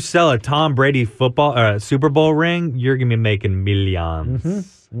a Tom Brady Super Bowl ring, you're gonna be making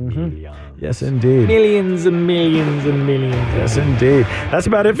millions. Millions. Yes, indeed. Millions and millions and millions. Yes, indeed. That's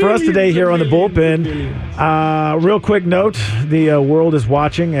about it for us today here on the bullpen. Real quick note: the world is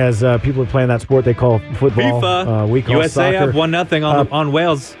watching as people are playing that sport they call football. FIFA. We call USA soccer. up 1-0 on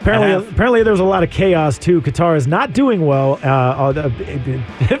Wales. Apparently, there's a lot of chaos too. Qatar is not doing well.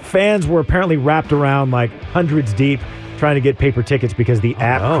 Fans were apparently wrapped around like hundreds deep, trying to get paper tickets because the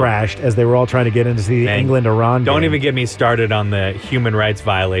app crashed as they were all trying to get in to see the England-Iran Don't game. even get me started on the human rights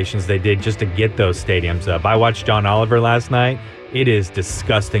violations they did just to get those stadiums up. I watched John Oliver last night. It is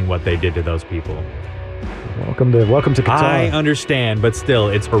disgusting what they did to those people. Welcome to Qatar. I understand, but still,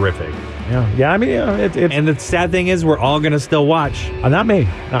 it's horrific. Yeah. I mean, it's And the sad thing is, we're all going to still watch. not me.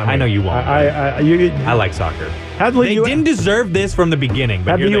 I know you won't. I like soccer. They didn't deserve this from the beginning,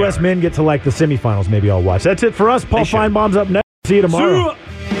 but Have here the they U.S. are. men get to like the semifinals, maybe I'll watch. That's it for us. Paul They should. Feinbaum's up next. See you tomorrow.